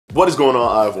What is going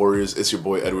on, IF Warriors? It's your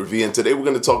boy Edward V, and today we're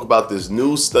going to talk about this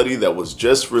new study that was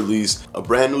just released, a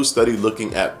brand new study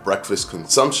looking at breakfast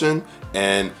consumption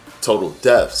and total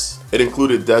deaths. It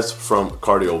included deaths from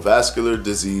cardiovascular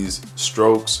disease,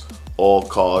 strokes,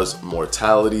 all-cause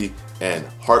mortality, and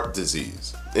heart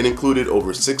disease. It included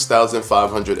over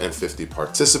 6,550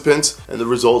 participants, and the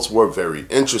results were very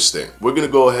interesting. We're going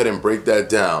to go ahead and break that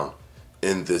down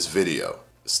in this video.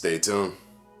 Stay tuned.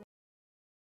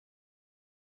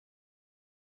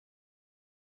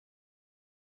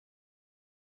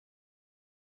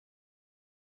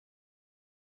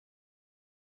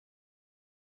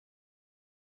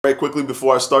 Right, quickly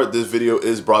before I start, this video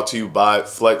is brought to you by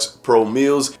Flex Pro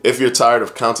Meals. If you're tired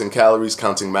of counting calories,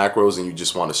 counting macros, and you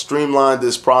just want to streamline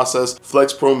this process,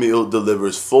 Flex Pro Meal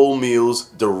delivers full meals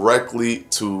directly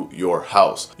to your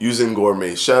house. Using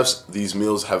gourmet chefs, these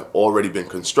meals have already been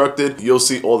constructed. You'll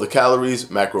see all the calories,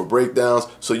 macro breakdowns,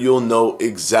 so you'll know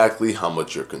exactly how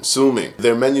much you're consuming.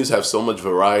 Their menus have so much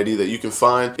variety that you can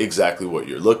find exactly what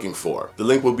you're looking for. The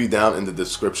link will be down in the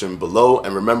description below,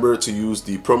 and remember to use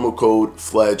the promo code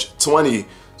Fledge 20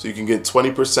 so you can get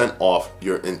 20% off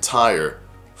your entire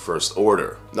first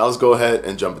order. Now let's go ahead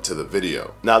and jump into the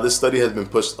video. Now this study has been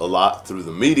pushed a lot through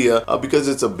the media because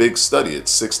it's a big study.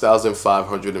 It's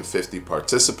 6,550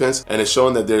 participants, and it's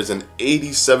showing that there's an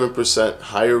 87%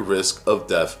 higher risk of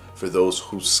death for those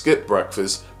who skip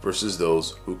breakfast versus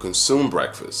those who consume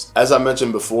breakfast. As I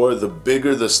mentioned before, the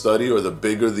bigger the study or the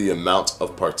bigger the amount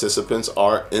of participants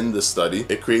are in the study,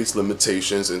 it creates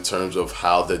limitations in terms of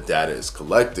how the data is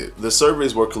collected. The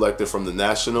surveys were collected from the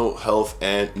National Health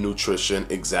and Nutrition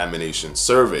Examination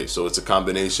Survey. So it's a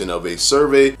combination of a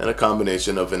survey and a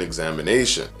combination of an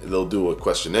examination. They'll do a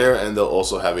questionnaire and they'll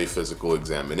also have a physical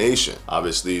examination.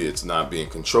 Obviously, it's not being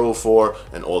controlled for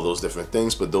and all those different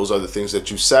things, but those are the things that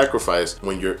you sacrifice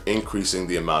when you're increasing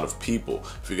the amount of people.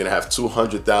 If you're gonna have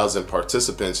 200,000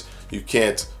 participants, you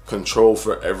can't control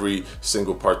for every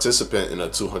single participant in a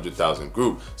 200,000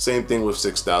 group. Same thing with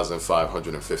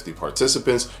 6,550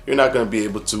 participants. You're not going to be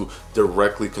able to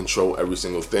directly control every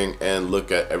single thing and look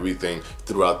at everything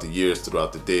throughout the years,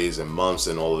 throughout the days and months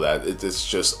and all of that. It's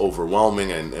just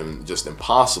overwhelming and just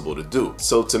impossible to do.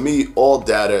 So to me, all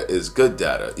data is good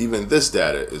data. Even this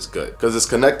data is good because it's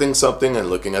connecting something and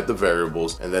looking at the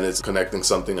variables, and then it's connecting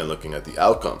something and looking at the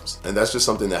outcomes. And that's just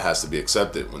something that has to be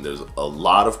accepted. When there's a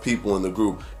lot of people in the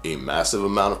group, a massive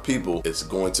amount of people, it's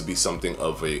going to be something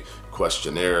of a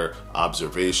questionnaire,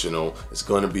 observational. It's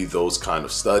going to be those kind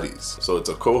of studies. So it's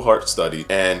a cohort study,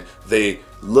 and they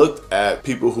looked at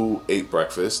people who ate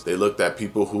breakfast. They looked at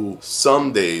people who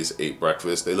some days ate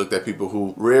breakfast. They looked at people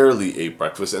who rarely ate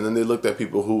breakfast, and then they looked at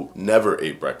people who never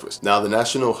ate breakfast. Now, the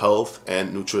National Health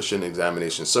and Nutrition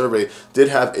Examination Survey did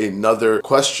have another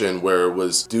question where it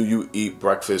was, do you eat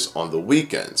breakfast on the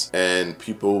weekends? And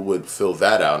people would fill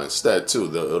that out instead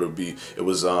too. It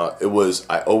was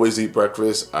I always eat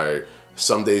breakfast. I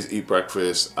some days eat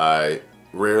breakfast. I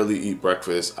rarely eat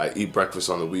breakfast, I eat breakfast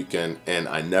on the weekend, and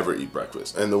I never eat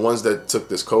breakfast. And the ones that took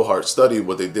this cohort study,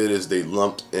 what they did is they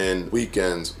lumped in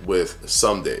weekends with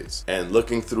some days. And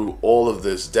looking through all of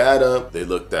this data, they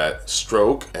looked at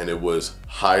stroke, and it was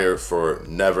higher for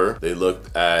never. They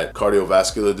looked at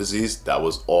cardiovascular disease, that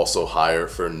was also higher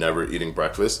for never eating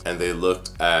breakfast. And they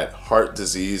looked at heart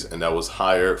disease, and that was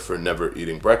higher for never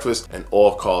eating breakfast. And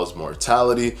all-cause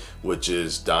mortality, which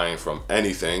is dying from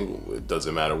anything. It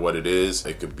doesn't matter what it is.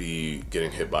 It could be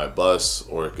getting hit by a bus,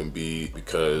 or it can be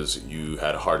because you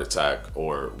had a heart attack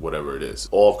or whatever it is.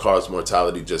 All-cause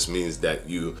mortality just means that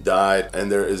you died,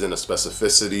 and there isn't a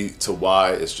specificity to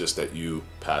why. It's just that you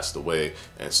passed away.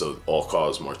 And so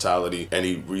all-cause mortality,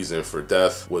 any reason for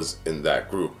death, was in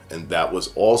that group, and that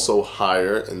was also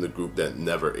higher in the group that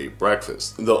never ate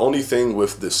breakfast. The only thing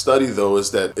with this study though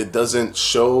is that it doesn't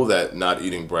show that not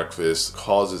eating breakfast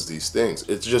causes these things.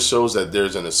 It just shows that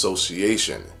there's an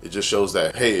association. It just shows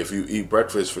that, hey, if you eat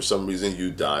breakfast, for some reason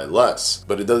you die less.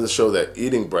 But it doesn't show that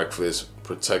eating breakfast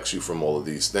protects you from all of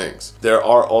these things. There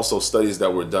are also studies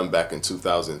that were done back in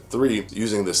 2003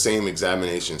 using the same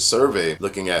examination survey,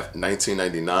 looking at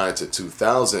 1999 to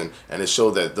 2000, and it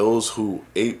showed that those who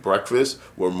ate breakfast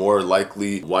were more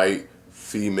likely white,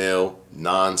 female,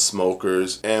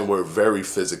 non-smokers, and were very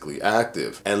physically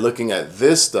active. And looking at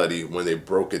this study, when they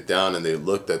broke it down and they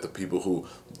looked at the people who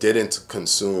didn't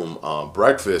consume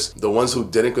breakfast, the ones who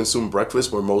didn't consume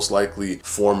breakfast were most likely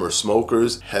former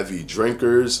smokers, heavy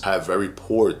drinkers, have very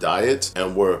poor diets,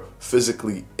 and were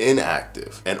physically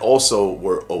inactive, and also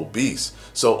were obese.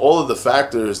 So all of the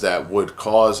factors that would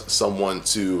cause someone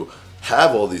to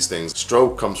have all these things.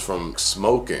 Stroke comes from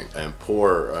smoking and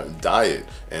poor diet,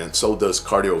 and so does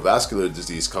cardiovascular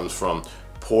disease comes from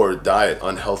Poor diet,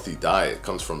 unhealthy diet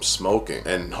comes from smoking,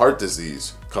 and heart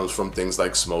disease comes from things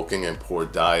like smoking and poor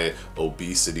diet,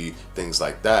 obesity, things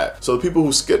like that. So the people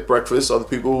who skip breakfast are the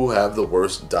people who have the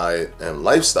worst diet and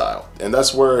lifestyle. And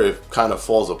that's where it kind of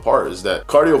falls apart, is that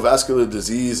cardiovascular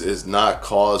disease is not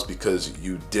caused because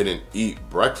you didn't eat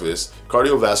breakfast.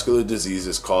 Cardiovascular disease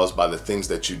is caused by the things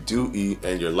that you do eat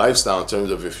and your lifestyle, in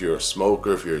terms of if you're a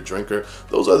smoker, if you're a drinker.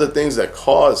 Those are the things that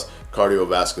cause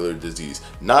cardiovascular disease.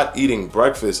 Not eating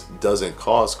breakfast doesn't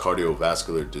cause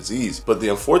cardiovascular disease. But the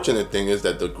unfortunate thing is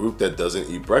that the group that doesn't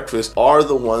eat breakfast are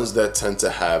the ones that tend to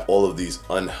have all of these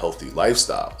unhealthy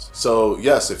lifestyles. So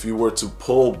yes, if you were to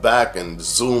pull back and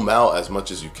zoom out as much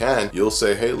as you can, you'll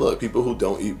say, hey, look, people who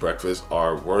don't eat breakfast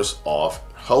are worse off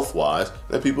health-wise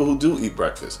than people who do eat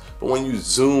breakfast. But when you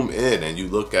zoom in and you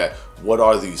look at what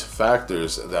are these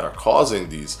factors that are causing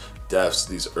these deaths,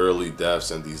 these early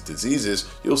deaths and these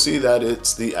diseases, you'll see that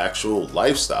it's the actual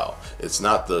lifestyle. It's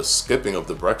not the skipping of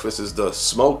the breakfast, it's the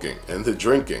smoking and the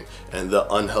drinking and the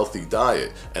unhealthy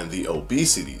diet and the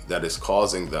obesity that is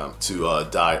causing them to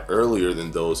die earlier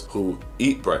than those who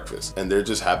eat breakfast. And there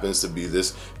just happens to be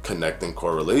this connecting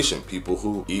correlation. People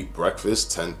who eat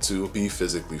breakfast tend to be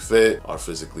physically fit, are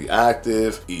physically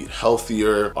active, eat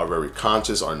healthier, are very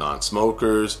conscious, are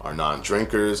non-smokers, are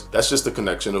non-drinkers. That's just a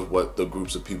connection of what the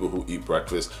groups of people who eat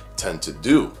breakfast tend to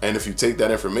do. And if you take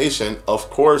that information, of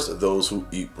course those who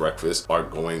eat breakfast are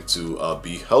going to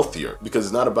be healthier, because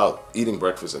it's not about eating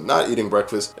breakfast and not eating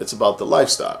breakfast, it's about the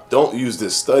lifestyle. Don't use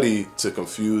this study to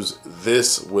confuse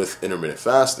this with intermittent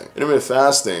fasting. Intermittent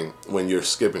fasting, when you're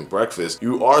skipping breakfast,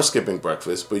 you are skipping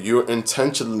breakfast, but you're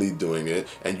intentionally doing it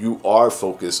and you are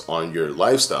focused on your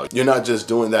lifestyle. You're not just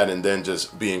doing that and then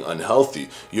just being unhealthy.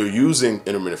 You're using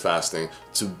intermittent fasting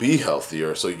to be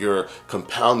healthier, so you're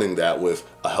compounding that with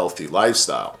a healthy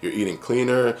lifestyle. You're eating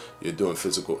cleaner, you're doing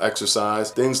physical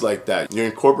exercise, things like that. You're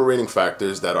incorporating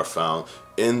factors that are found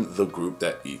in the group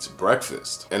that eats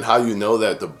breakfast. And how you know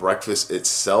that the breakfast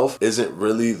itself isn't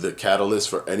really the catalyst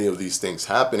for any of these things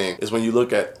happening is when you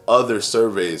look at other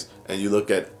surveys and you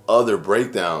look at other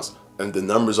breakdowns, and the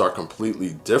numbers are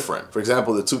completely different. For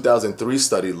example, the 2003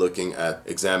 study looking at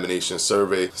examination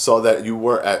survey saw that you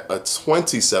were at a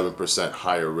 27%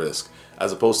 higher risk,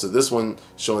 as opposed to this one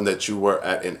showing that you were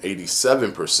at an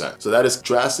 87%. So that is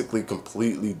drastically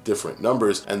completely different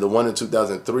numbers. And the one in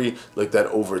 2003 looked at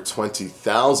over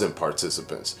 20,000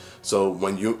 participants. So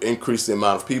when you increase the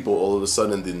amount of people, all of a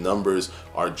sudden the numbers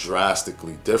are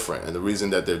drastically different. And the reason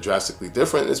that they're drastically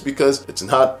different is because it's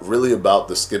not really about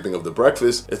the skipping of the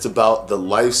breakfast, it's about the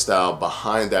lifestyle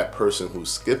behind that person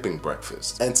who's skipping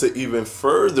breakfast. And to even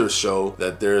further show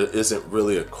that there isn't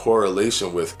really a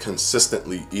correlation with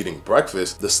consistently eating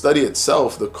breakfast, the study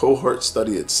itself, the cohort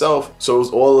study itself,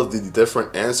 shows all of the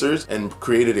different answers and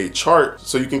created a chart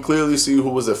so you can clearly see who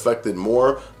was affected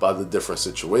more by the different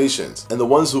situations. And the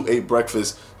ones who ate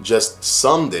breakfast just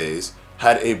some days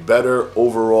had a better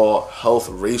overall health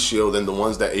ratio than the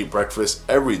ones that ate breakfast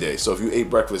every day. So if you ate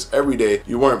breakfast every day,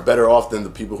 you weren't better off than the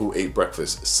people who ate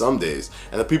breakfast some days.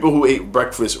 And the people who ate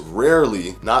breakfast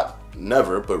rarely, not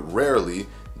never, but rarely,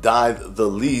 died the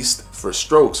least for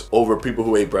strokes over people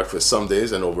who ate breakfast some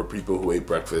days and over people who ate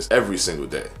breakfast every single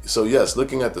day. So yes,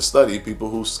 looking at the study, people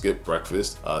who skip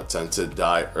breakfast tend to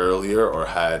die earlier or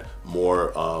had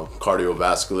more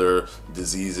cardiovascular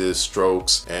diseases,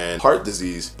 strokes, and heart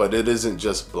disease. But it isn't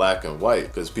just black and white,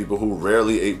 because people who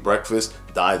rarely ate breakfast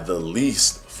died the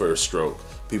least for a stroke.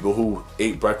 People who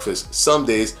ate breakfast some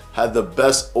days had the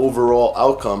best overall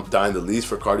outcome, dying the least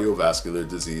for cardiovascular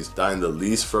disease, dying the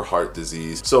least for heart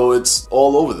disease. So it's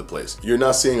all over the place. You're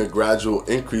not seeing a gradual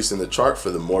increase in the chart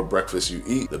for the more breakfast you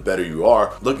eat, the better you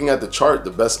are. Looking at the chart,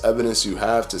 the best evidence you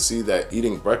have to see that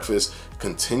eating breakfast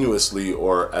continuously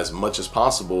or as much as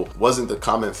possible wasn't the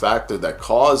common factor that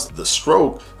caused the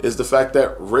stroke is the fact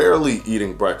that rarely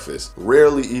eating breakfast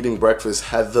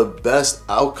had the best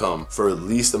outcome for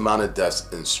least amount of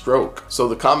deaths in stroke. So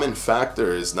the common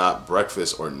factor is not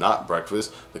breakfast or not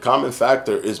breakfast. The common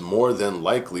factor is more than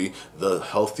likely the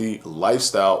healthy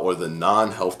lifestyle or the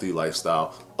non-healthy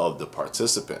lifestyle of the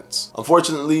participants.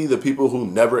 Unfortunately, the people who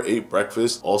never ate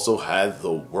breakfast also had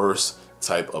the worst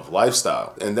type of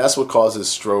lifestyle, and that's what causes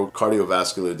stroke,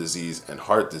 cardiovascular disease, and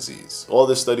heart disease. All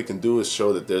this study can do is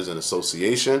show that there's an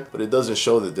association, but it doesn't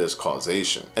show that there's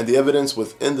causation. And the evidence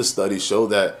within the study show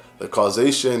that the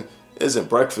causation isn't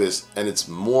breakfast, and it's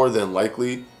more than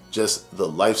likely just the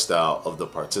lifestyle of the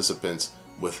participants